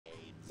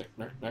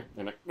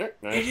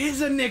It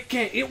is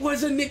a It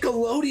was a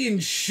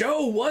Nickelodeon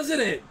show,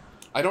 wasn't it?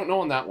 I don't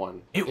know on that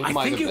one. I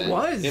think it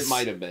was. It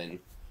might have been.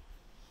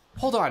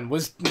 Hold on,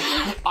 was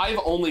I've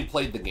only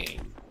played the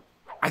game.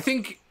 I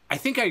think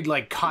I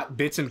like caught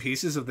bits and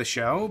pieces of the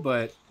show,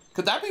 but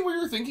could that be what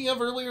you were thinking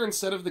of earlier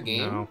instead of the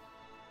game? No.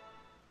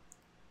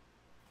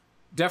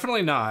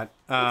 Definitely not.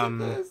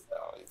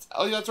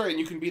 Oh, that's right. And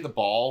you can be the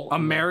ball.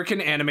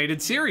 American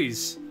animated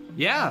series.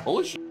 Yeah.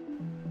 Holy shit.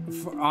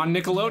 On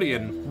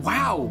Nickelodeon.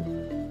 Wow.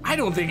 I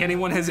don't think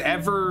anyone has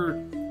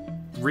ever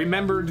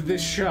remembered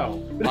this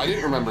show. I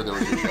didn't remember there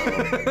was a show.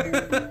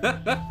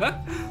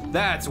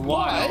 That's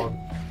wild. What?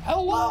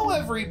 Hello,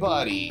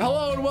 everybody.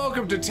 Hello and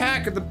welcome to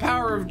Attack of the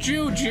Power of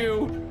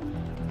JuJu.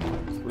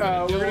 We're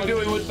gonna do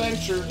a new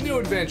adventure. New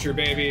adventure,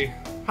 baby.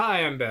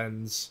 Hi, I'm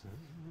Benz.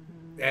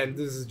 And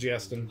this is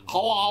Justin.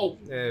 Hello.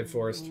 And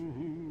Forrest.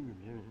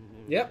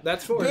 Yep,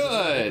 that's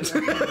Forrest.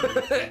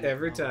 Good.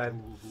 Every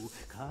time.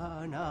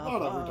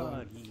 Not every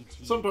time.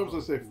 Sometimes I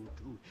say...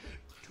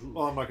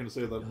 Well, I'm not going to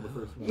say that in the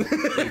first minute.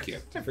 Thank you.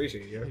 I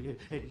appreciate you.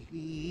 I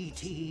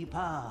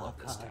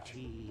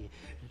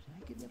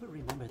can never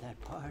remember that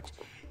part.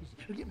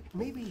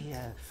 Maybe,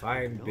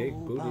 Find big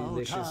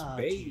bootylicious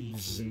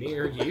babes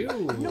near you.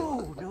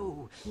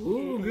 No.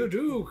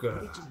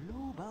 Ooga-dooga. It's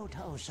low bow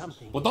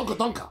something. Badunka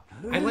dunka.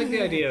 I like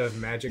the idea of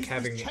magic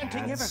having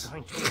chanting ads. ever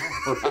going to work?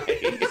 What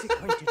is it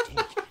going to take to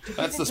That's get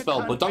the into spell,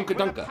 contact with a badunka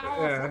dunka.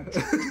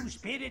 powerful JuJu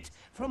spirit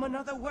from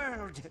another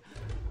world?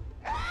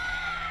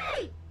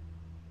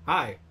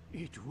 Hi.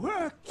 It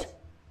worked.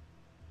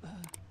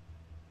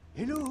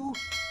 Hello?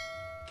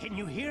 Can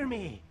you hear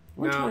me?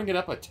 Would you No. bring it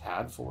up a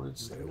tad for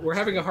us? We're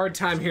having a hard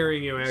time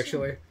hearing you,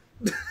 actually.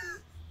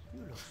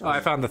 Oh, I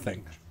found the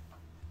thing.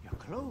 Your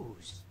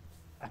clothes.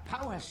 A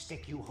power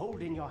stick you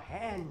hold in your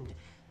hand.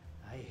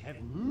 I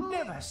have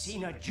never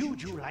seen a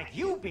JuJu like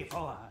you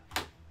before.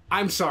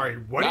 I'm sorry,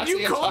 what That's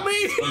did you call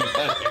me?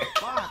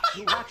 But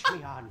you watch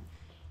me on.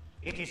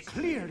 It is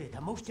clearly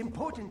the most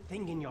important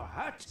thing in your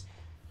heart.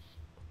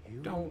 You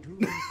Don't. do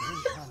me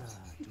great honor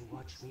to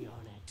watch me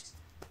on it.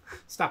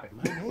 Stop it.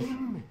 My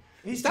name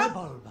is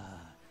Bulba.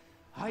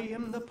 I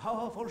am the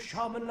powerful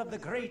shaman of the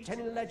great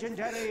and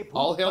legendary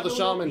All hail the pu-pu-pu-pupununu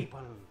shaman. people.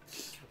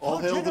 All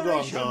For hail the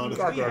drum generations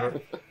god. we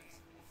have-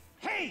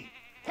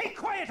 Hey,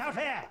 quiet out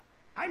there!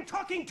 I'm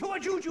talking to a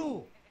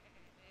JuJu.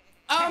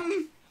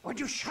 Would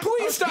you shut Please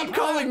those stop people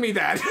calling up? me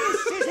that.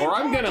 This is Or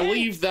I'm gonna important.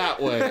 leave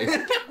that way.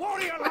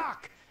 Warrior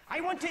Lock. I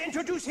want to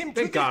introduce him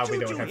to Thank the God we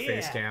JuJu don't have here.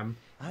 face cam.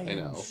 I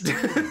know. am so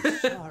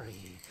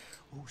sorry.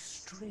 Oh,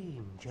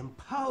 strange and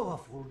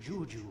powerful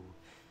JuJu.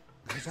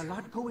 There's a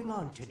lot going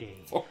on today.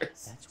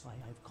 Forrest. That's why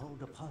I've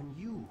called upon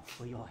you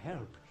for your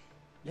help.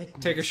 Let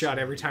me Take a shot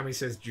every time he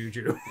says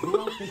JuJu.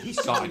 throughout the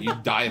history God, you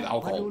die of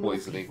alcohol pu-pu-pu-pupununu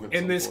poisoning. people,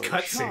 In this Some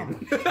point.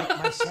 cutscene. shamans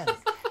like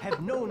myself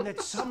have known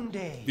that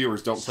someday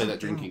Viewers, don't play that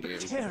something drinking game.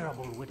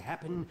 terrible would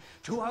happen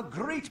to our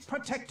great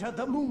protector,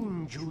 the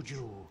Moon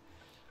JuJu.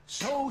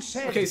 So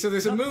said. Okay, so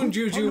there's a the moon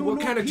JuJu. What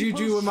pu-pu-pu-pupununu kind of JuJu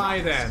people's am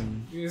I prophecy.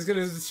 then? You're just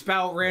gonna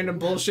spout random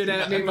bullshit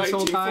at me this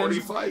whole time?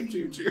 1945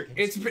 JuJu.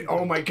 It's been,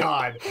 oh my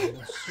God.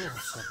 The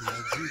source of my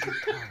JuJu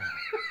power.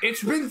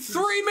 It's been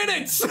 3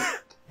 minutes!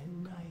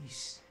 And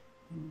nice.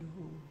 And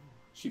oh,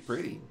 She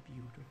pretty.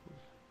 beautiful.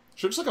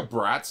 She looks like a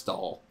Bratz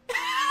doll.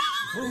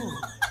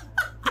 Oh,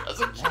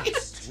 Doesn't she?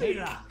 that's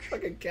Laylock.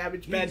 Like a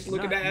Cabbage He's Patch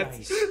looking not ass.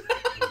 nice. He's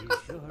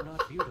sure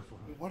not beautiful.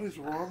 What is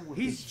wrong with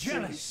He's this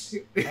jealous.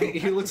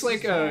 He looks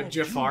like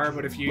Jafar,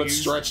 but if you But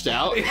use, stretched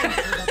out.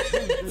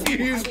 if you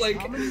use like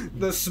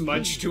the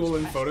smudge tool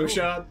in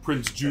Photoshop.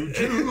 Prince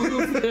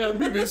JuJu. Yeah,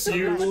 we miss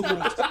you.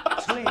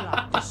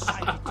 Laylock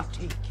decided to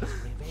take his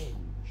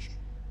revenge.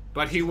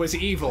 But he was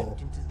evil.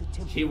 Into the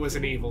temple He was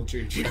an evil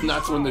JuJu. And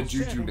that's when the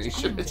Set JuJu its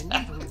Nation arms and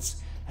attacks. evils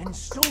And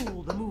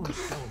stole the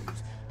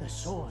moonstones, the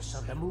source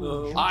of the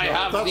moon. I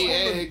have That's the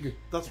when egg.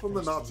 That's when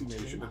the Nazi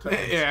nation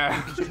attacked.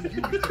 Yeah.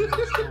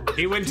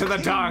 He went to the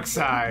dark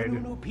side.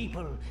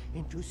 People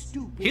into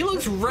stupid He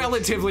looks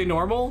relatively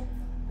normal.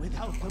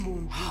 Without the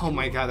moon. Oh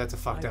my God, that's a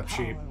fucked up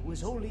sheep.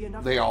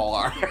 They all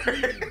are.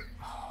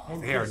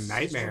 They are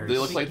nightmares. They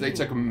look like they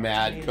took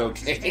mad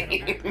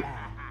cocaine.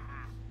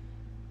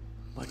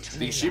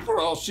 These sheep are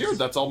all sheared.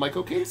 That's all my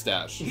cocaine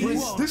stash.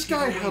 This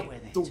guy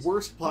had the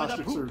worst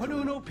plastic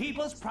surgery.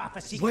 People's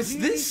prophecy Was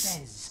clearly this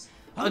says,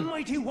 a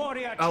mighty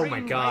warrior Oh my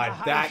trained by God, the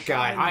high that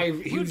guy.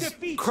 shaman He will was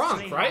defeat Kronk,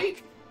 Slaylock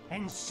right?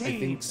 And save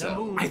think so. the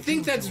moon I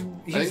think that's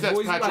JuJu. he's think that's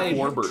voiced Patrick by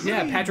Warburton.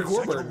 Yeah, Patrick Such a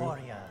Warburton.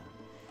 warrior.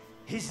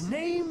 His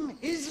name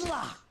is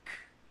Locke.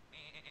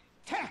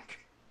 Tech,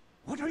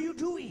 what are you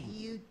doing?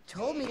 You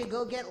told me to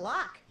go get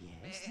Locke.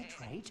 Yes, that's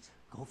right.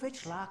 Go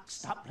fetch Locke.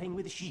 Stop playing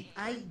with the sheep.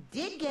 I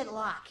did get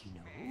Locke.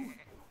 No,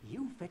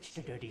 you fetched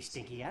a dirty,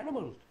 stinky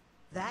animal.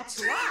 That's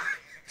Locke.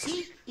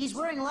 See, he's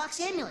wearing Locke's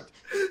amulet.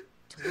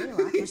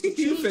 Locke was to You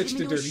change fetched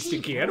him a into dirty, sheep.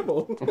 stinky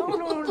animal.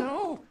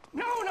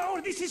 No,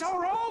 this is all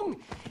wrong.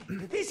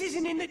 This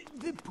isn't in the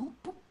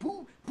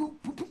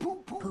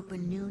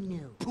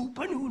pu-pu-pu-pu-pupununu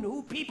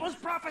Pupununu. people's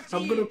prophecy.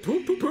 I'm gonna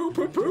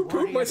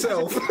poop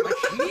myself.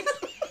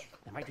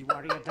 The The mighty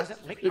warrior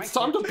doesn't lick It's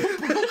my time to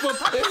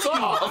piss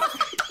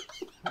off.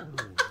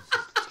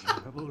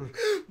 terrible.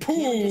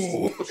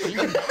 Pooh!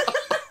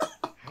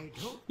 I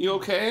don't. You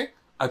okay?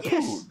 I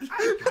Yes, pooed.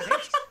 I got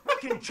it.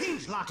 We can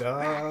change Locke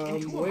back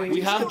into a mighty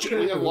We have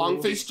warrior.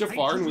 long-faced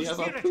Jafar and we have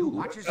a Spirit who poo.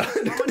 watches us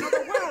from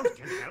another world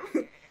can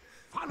help.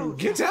 Follow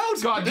Get Jack.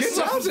 out! God, this is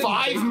Get a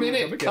out and-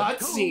 5-minute Come again. Go and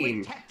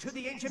cutscene. tap to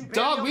the ancient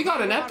Dog, burial we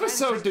got an ground of our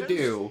episode to ancestors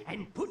do.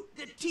 And put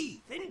the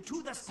teeth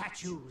into the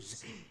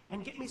statues.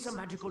 And get me some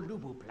magical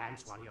lubu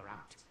plants while you're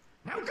out.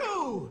 Now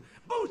go!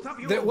 Both of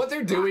you! What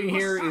they're doing Lock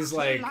here the is socks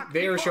like in lock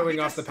they are before showing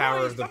he off the power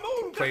of the destroys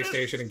moon goddess.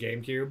 PlayStation and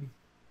GameCube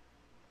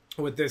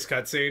with this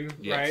cutscene,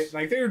 Yes. right?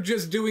 Like they're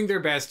just doing their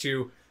best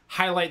to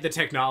highlight the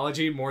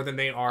technology more than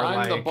they are I'm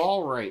like. the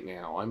ball right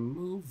now. I'm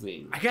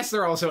moving. I guess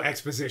they're also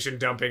exposition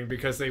dumping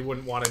because they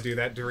wouldn't want to do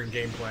that during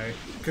gameplay.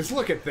 Because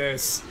look at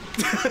this.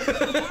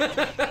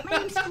 My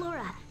name's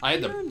Flora. I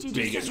had the You and JuJu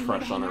biggest said we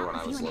crush need to on hang her out when I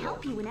with was you and little.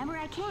 help you whenever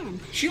I can.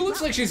 She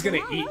looks like she's gonna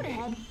Well, eat road me.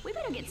 ahead. We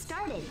better get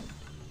started.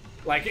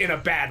 Like in a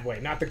bad way,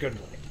 not the good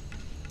way.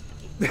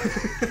 You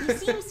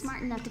seem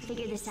smart enough to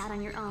figure this out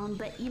on your own,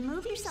 but you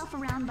move yourself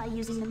around by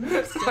using the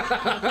move stick.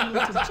 Like when you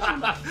move to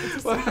jump, it's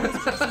as simple as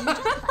pressing the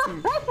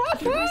jump button.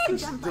 If you press the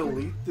jump button,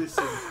 Delete this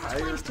entire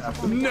twice to episode.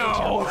 perform the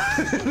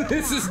No!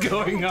 This is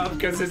going up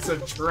because it's a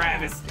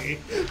travesty.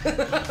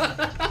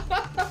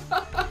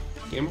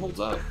 Game holds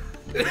up.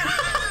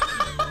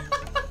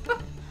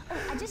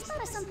 I just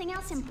thought of something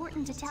else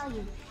important to tell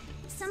you.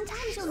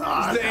 Sometimes you'll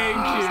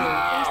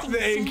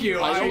Thank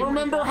you. I don't I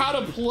remember how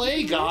to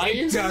play,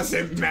 guys.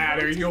 doesn't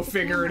matter. You'll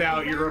figure it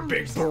out. You're a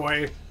big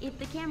boy. If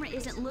the camera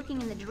isn't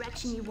looking in the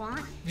direction you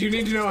want, Do you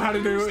need to know how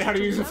to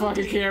use a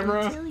fucking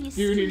camera?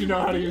 Do you need to know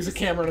how to use a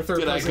camera in a third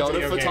Did I person go to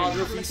video game?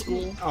 photography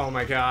school? Oh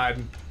my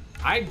god.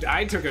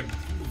 I took a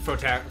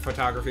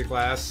photography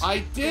class. I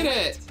did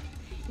it.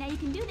 now you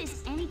can do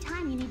this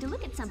anytime you need to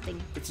look at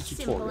something. It's a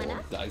Simple tutorial,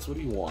 enough. guys. What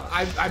do you want?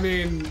 I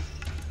mean,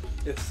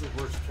 It's the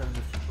worst kind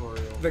of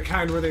tutorial. the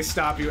kind where they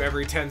stop you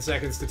every 10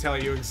 seconds to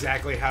tell you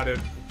exactly how to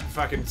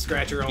fucking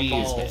scratch your own B is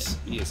balls. hit.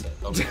 B is hit.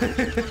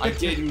 Okay. I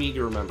did need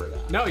to remember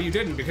that. No, you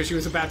didn't, because she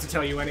was about to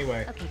tell you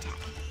anyway. Okay, Tack.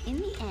 In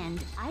the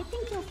end, I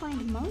think you'll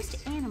find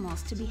most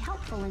animals to be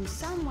helpful in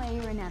some way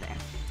or another.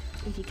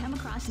 If you come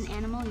across an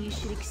animal, you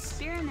should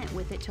experiment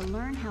with it to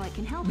learn how it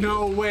can help you.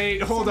 No,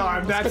 wait, hold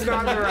on. That's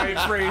not the right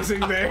phrasing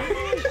there.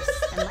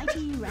 A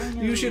mighty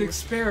rhino. You should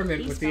experiment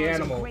These with the fellows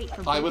are animal. great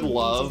for I would breaking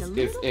love things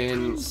into if little in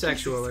tiny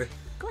Sexually.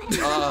 pieces.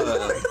 Go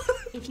ahead.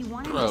 If you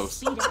want to gross.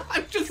 speed up,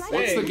 I'm just try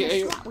What's saying. the to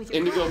game? squat with your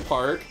Indigo butt.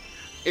 Park.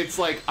 It's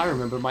like, I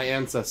remember my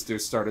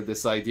ancestors started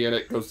this idea and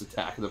it goes to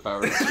Attack of the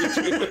Power of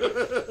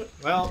JuJu.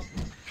 Well,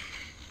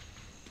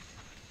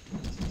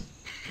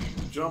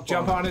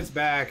 jump on its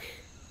back.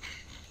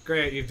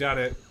 Great, you've done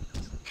it.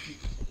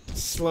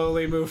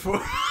 Slowly move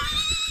forward.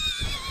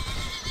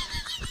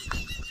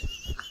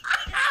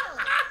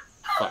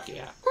 Fuck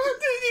yeah.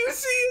 Did you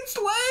see its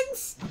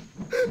legs?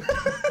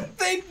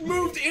 They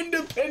moved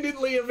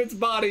independently of its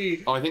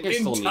body. Oh, I think I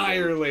still need him.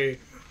 entirely.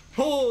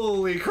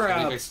 Holy I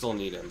crap. think I still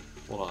need him.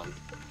 Hold on.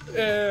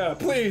 Yeah,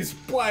 please,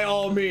 by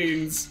all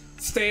means,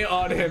 stay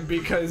on him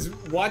because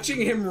watching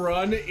him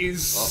run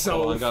is Oh, so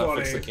hold on, I gotta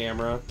funny. fix the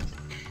camera.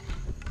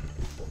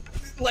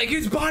 Like,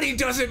 his body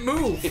doesn't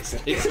move. It's so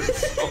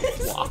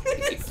floppy.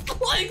 His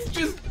legs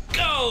just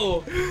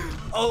go.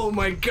 Oh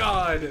my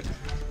god.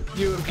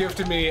 You have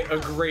gifted me a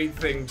great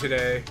thing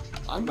today,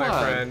 I'm my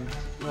glad. friend.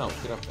 No,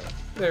 get up there.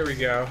 There we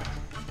go.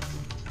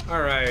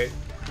 All right.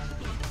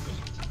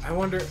 I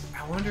wonder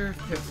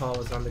if Pitfall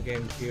was on the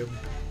GameCube.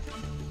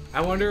 I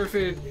wonder if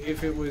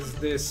it was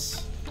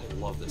this I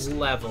love this.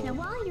 level. Now,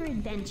 while you're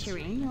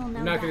adventuring, you'll know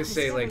I'm not that gonna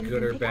say, like, discovering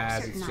good you or can pick up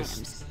bad, certain it's just-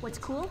 items. What's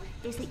cool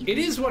is that you It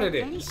can is what it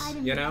pick up any is,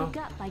 item you know?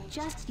 pick up by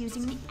just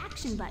using the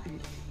action button.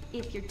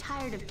 If you're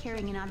tired of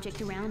carrying an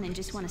object around and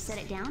just want to set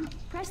it down,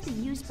 press the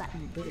use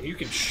button. You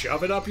can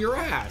shove it up your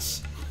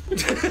ass.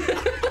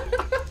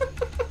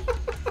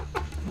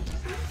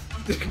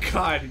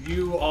 God,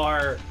 you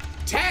are...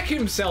 Tack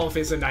himself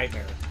is a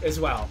nightmare as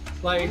well.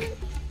 Like,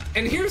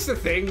 and here's the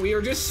thing, we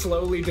are just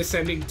slowly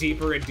descending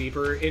deeper and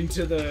deeper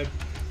into the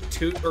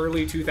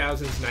early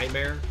 2000s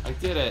nightmare. I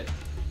did it.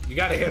 You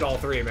gotta hit all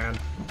three, man.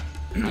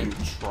 I'm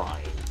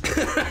trying.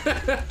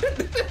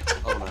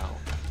 Oh no.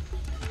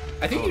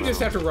 I think Oh, you just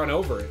no. have to run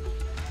over it.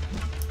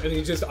 And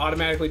he just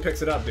automatically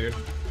picks it up, dude.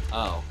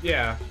 Oh.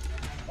 Yeah.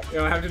 You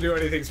don't have to do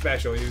anything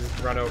special, you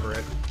just run over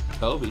it.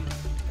 Kobe.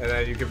 And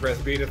then you can press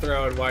B to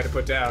throw and Y to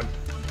put down.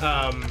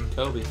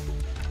 Kobe.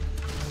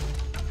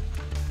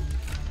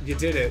 You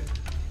did it.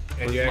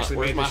 And you actually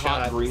Where's made my the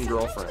hot shot. green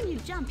Sometimes girlfriend? when you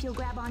jump, you'll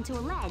grab onto a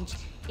ledge.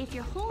 If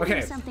you're holding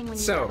Okay, something when you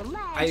so grab a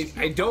ledge,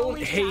 I you'll don't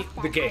always hate drop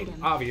the that game, item.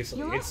 obviously.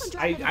 You'll It's also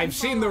drop it if I've you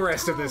seen fall the off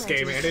rest of tall this game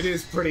and ledges. it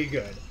is pretty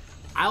good.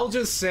 I'll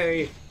just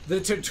say the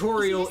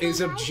tutorial Is is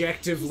that right?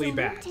 objectively He's a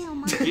bad. ring-tail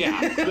monkey. Yeah,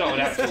 no, it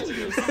absolutely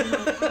is.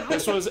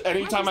 This was,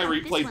 anytime I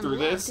replayed through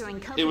this,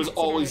 it was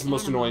always the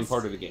most annoying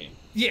part of the game.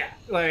 Yeah,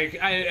 like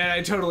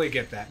I totally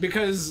get that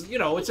because you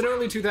know it's an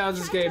early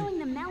 2000s Try throwing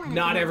the game. melon at Not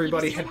the monkey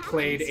everybody to see had what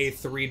played a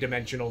happens.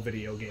 three-dimensional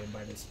video game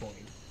by this point.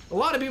 A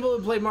lot of people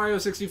have played Mario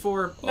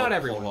 64, not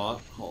everyone. Hold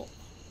on.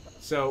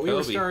 So we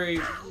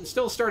were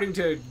still starting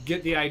to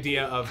get the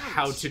idea of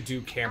how to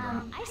do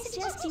camera. I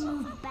suggest you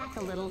move back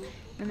a little.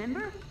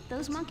 Remember,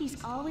 those monkeys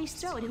always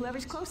throw at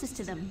whoever's closest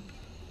to them.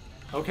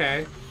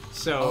 Okay,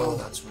 so Oh,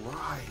 that's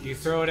right. you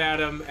throw it at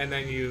him, and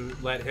then you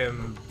let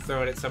him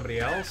throw it at somebody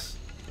else.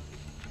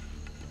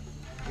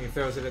 He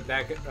throws it at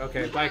that guy.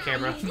 Okay, bye,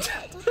 camera. Do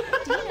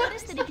you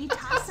notice that if you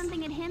toss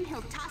something at him,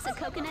 he'll toss a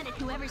coconut at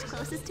whoever's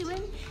closest to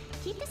him?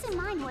 Keep this in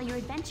mind while you're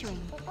adventuring.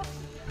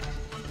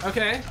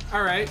 Okay,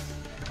 all right.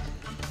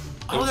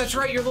 Oh, that's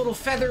right. Your little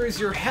feather is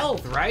your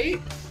health,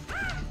 right?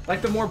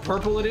 Like the more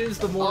purple it is,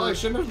 the more. Oh, I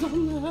shouldn't have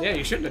done that. Yeah,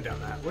 you shouldn't have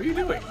done that. What are you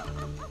doing?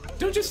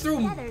 Don't just throw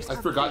them. I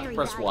forgot to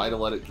press Y to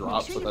let it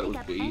drop, Make so sure that it you was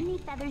pick up B. any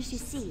feathers you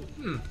see.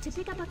 To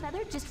pick up a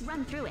feather, just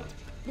run through it.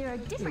 There are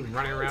different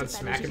Running around kinds of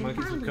feathers smacking you can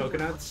monkeys find with in the world.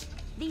 coconuts.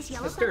 These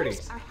yellow That's dirty.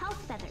 feathers are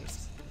health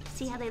feathers.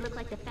 See how they look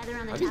like the feather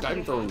on the I top think of I'm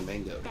your throwing head?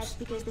 mangoes. That's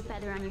because the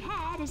feather on your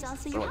head is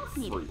also your They're like health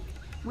meter. fruit.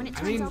 When it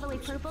turns mean, all the way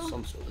purple,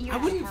 some sort of- you're I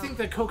out wouldn't of think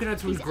health. that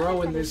coconuts would These grow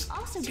other in this feathers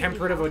also give you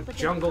temperate of a health, but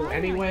they're jungle primary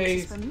anyway.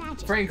 uses for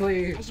magic.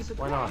 Frankly, As you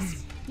Why not?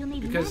 progress, you'll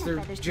need because more they're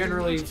feathers to do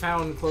generally magic.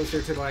 found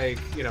closer to, like,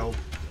 you know,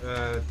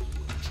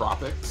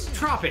 Tropics.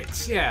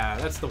 tropics. Yeah,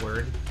 that's the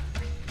word.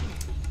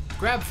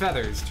 Grab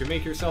feathers to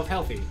make yourself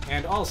healthy,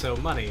 and also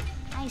money.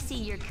 I see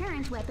your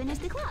current weapon is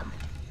the club.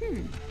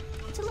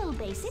 It's a little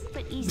basic,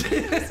 but easy to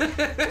use. Just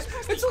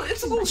press the It's a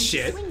action little button to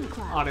shit, swing the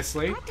club.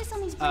 honestly. Practice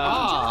on these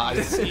Ah,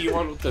 I see you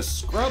went with the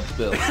scrub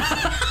build.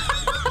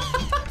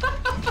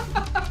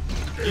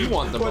 You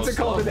want the What's most it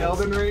called in levels.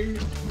 Elden Ring?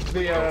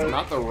 The,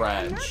 Not the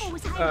Reg. Oh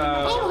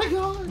my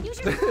god! Use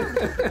your club.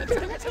 It's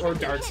gonna take Or a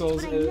few Dark hits,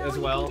 Souls but I know as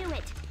you well. can do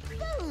it.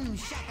 Boom,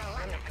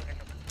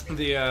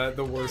 shakalaka.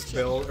 the worst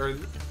build, or,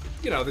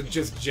 you know, the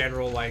just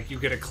general, like, you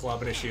get a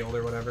club and a shield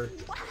or whatever.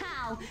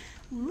 Wow!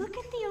 Look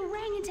at the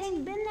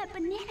orangutan bend that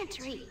banana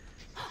tree.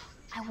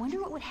 I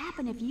wonder what would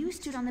happen if you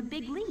stood on the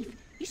big leaf.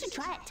 You should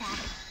try it, Tak.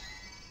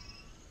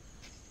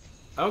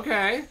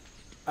 Okay.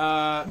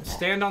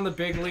 Stand on the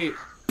big leap.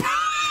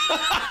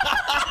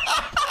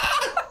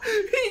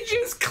 He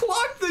just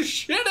clocked the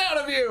shit out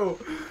of you!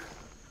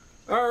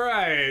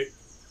 Alright.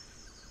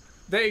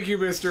 Thank you,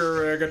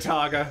 Mr.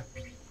 Gataga.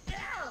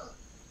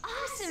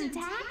 Awesome,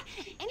 Tak.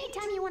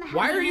 Anytime you want to have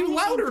Why an are you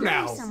orangutan louder go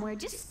now? somewhere,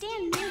 just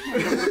stand near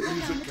him.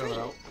 Music cut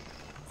out.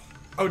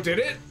 Oh, did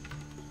it?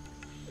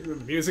 The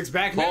music's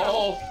back now.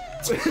 Oh,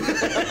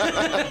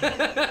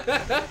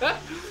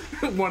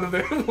 One of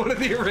the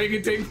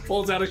orangutans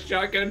pulls out a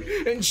shotgun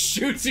and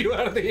shoots you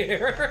out of the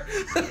air.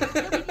 There'll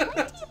be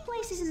plenty of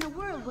places in the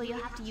world where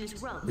you'll have to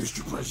use ropes.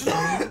 Mr.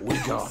 President, we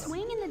got him.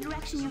 Swing in the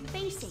direction you're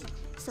facing.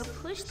 So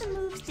push the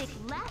move stick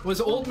left.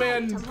 Was Old or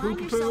right Man to line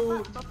Poo-Poo yourself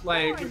up before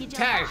like, you jump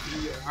Tak,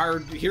 off. our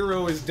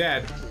hero is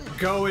dead.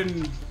 Go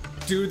and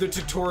do the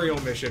tutorial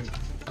mission.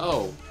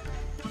 Oh,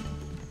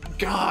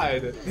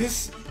 God,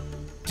 this...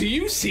 Do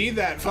you see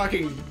that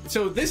fucking...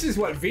 So this is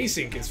what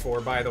VSync is for,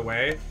 by the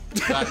way.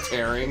 that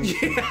tearing.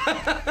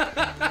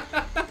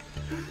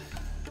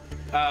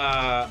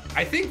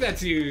 I think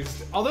that's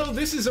used... Although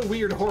this is a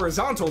weird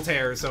horizontal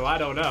tear, so I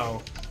don't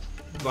know.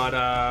 But,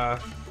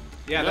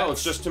 yeah, No, that's...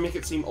 it's just to make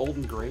it seem old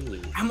and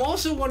grainy. I'm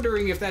also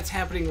wondering if that's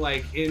happening,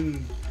 like,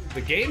 in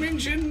the game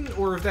engine,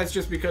 or if that's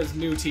just because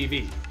new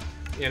TV.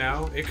 You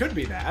know? It could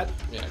be that.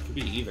 Yeah, it could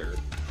be either.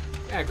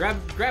 Yeah,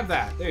 grab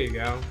that. There you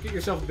go. Get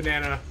yourself a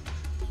banana,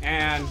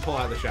 and pull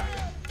out the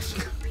shotgun.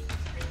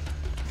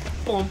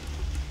 Boom.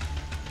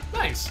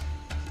 Nice.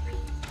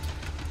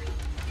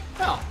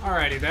 Well,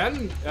 alrighty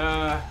then.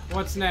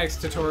 What's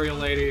next, tutorial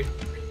lady?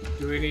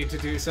 Do we need to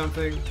do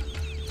something?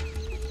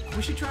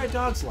 We should try a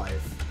dog's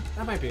life.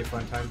 That might be a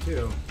fun time,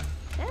 too.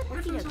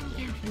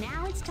 Okey-dokey.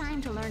 Now it's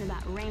time to learn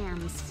about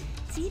rams.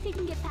 See if you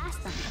can get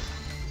past them.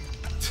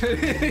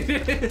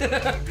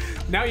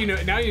 Now you know.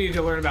 Now you need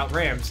to learn about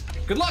rams.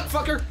 Good luck,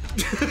 fucker!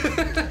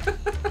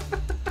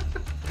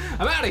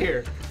 I'm out of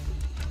here!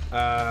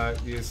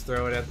 You just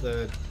throw it at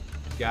the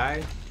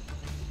guy?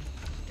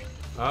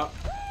 Oh.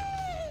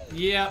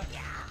 Yep.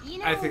 You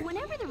know, I think-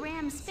 whenever the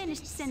ram's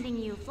finished sending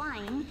you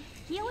flying,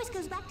 he always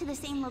goes back to the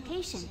same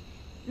location.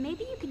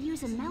 Maybe you could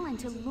use a melon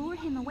to lure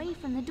him away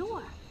from the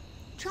door.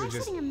 Try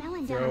just setting a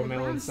melon down throw on a the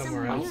melon ground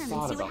somewhere somewhere I near him and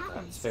thought see what about that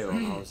happens. too,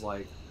 and I was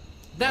like,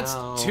 That's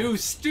no. too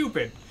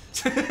stupid.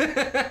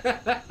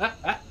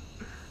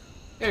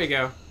 There you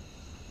go.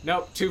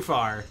 Nope, too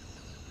far.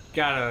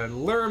 Gotta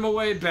lure him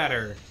away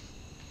better.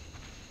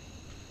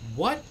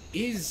 What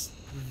is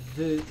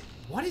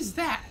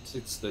that?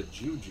 It's the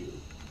JuJu.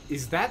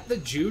 Is that the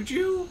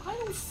JuJu? I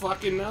don't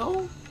fucking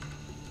know.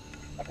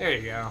 There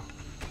you go.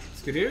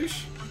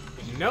 Skadoosh?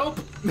 Nope.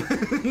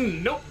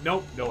 Nope,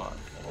 nope, nope.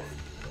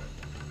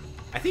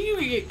 I think you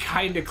can get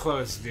kinda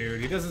close,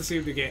 dude. He doesn't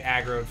seem to get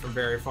aggroed from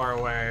very far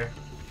away.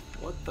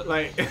 What the?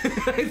 Like,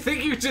 I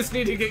think you just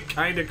need to get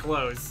kinda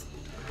close.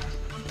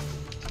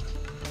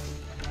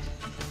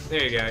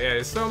 There you go, yeah,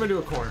 just throw him into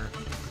a corner.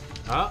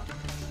 Oh.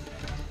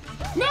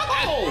 No!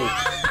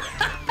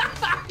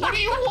 What do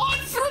you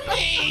want from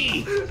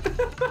me?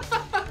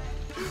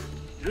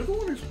 You're the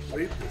one who's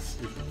played this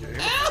stupid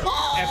game.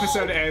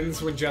 Episode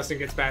ends when Justin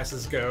gets past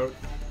his goat.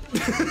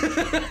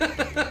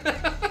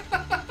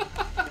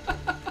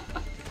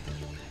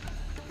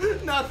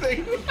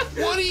 Nothing.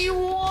 What do you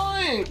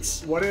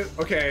want? What if?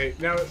 Okay,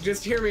 now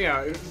just hear me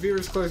out.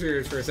 Viewers, close your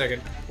ears for a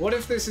second. What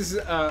if this is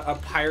a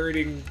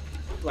pirating,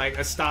 like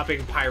a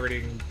stopping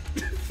pirating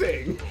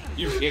thing?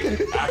 You can't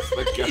get past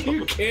the goat.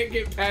 You can't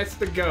get past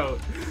the goat.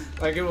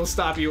 Like it will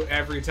stop you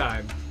every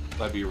time.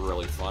 That'd be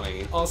really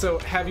funny. Also,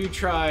 have you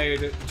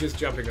tried just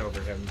jumping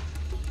over him?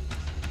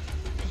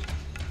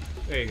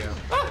 There you go.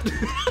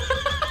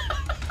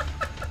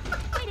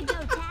 Way to go,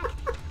 Tack.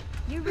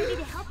 You're ready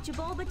to help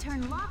Jabulba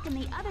turn Locke and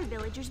the other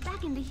villagers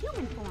back into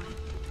human form.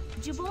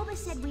 Jabulba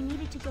said we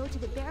needed to go to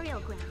the burial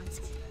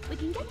grounds. We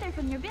can get there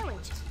from your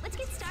village. Let's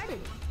get started.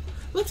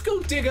 Let's go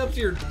dig up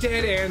your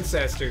dead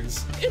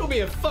ancestors. It'll be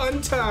a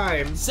fun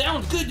time.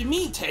 Sounds good to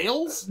me,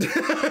 Tails. Do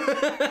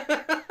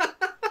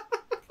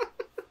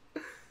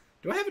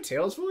I have a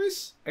Tails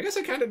voice? I guess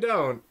I kind of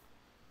don't.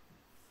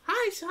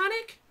 Hi,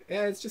 Sonic.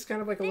 Yeah, it's just kind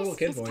of like a little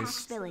kid This is voice.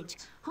 Tack's village,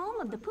 home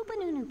of the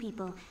pu-pu-pupununu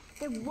people.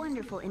 They're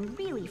wonderful and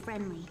really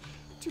friendly.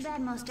 Too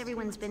bad most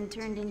everyone's been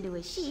turned into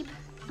a sheep.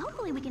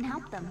 Hopefully we can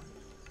help them.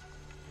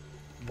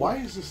 Why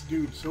is this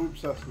dude so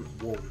obsessed with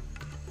wool?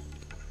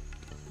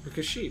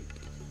 Because sheep.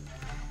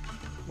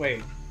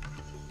 Wait.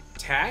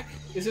 Tack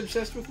is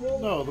obsessed with wool?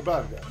 No, the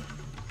bad guy.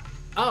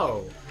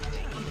 Oh.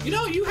 You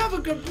know, you have a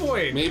good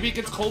point. Maybe it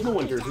gets cold in the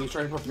winters and he's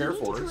trying to prepare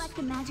for us.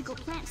 The magical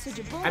plant so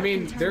Jabulba I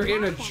mean, can turn they're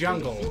in a Locke back into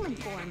jungle. human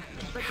form.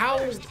 But How-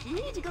 first, we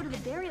need to go to the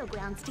burial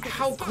grounds to get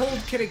How the stuff. cold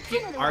can it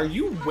get? Are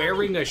you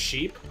wearing a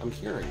sheep? I'm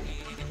hearing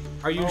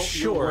it. Are you No,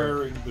 sure? You're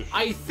wearing the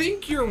I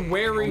think you're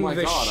wearing Oh my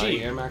the god,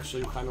 sheep. I am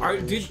actually kind of Are-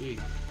 wearing the did-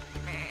 sheep.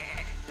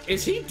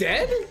 Is he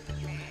dead?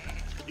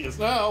 Yes,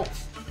 now.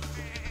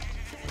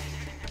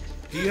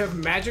 Do you have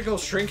magical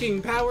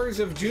shrinking powers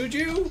of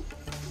JuJu?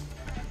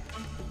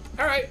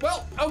 Alright,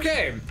 well,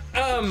 okay.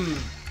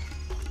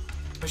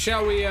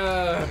 Shall we,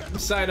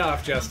 sign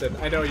off, Justin?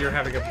 I know you're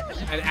having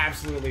an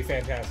absolutely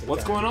fantastic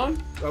What's time. going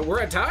on?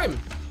 We're at time.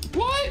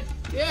 What?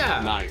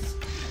 Yeah. Nice.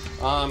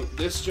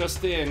 This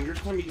just in, you're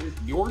trying to get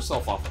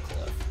yourself off a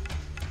cliff.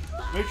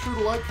 Make sure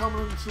to like,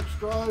 comment, and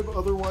subscribe,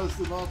 otherwise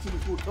the Nazis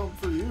will come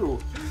for you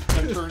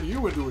and turn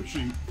you into a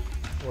sheep.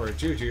 Or a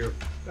JuJu.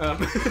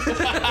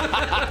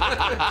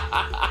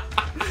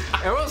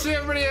 And we'll see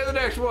everybody in the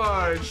next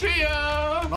one. See ya!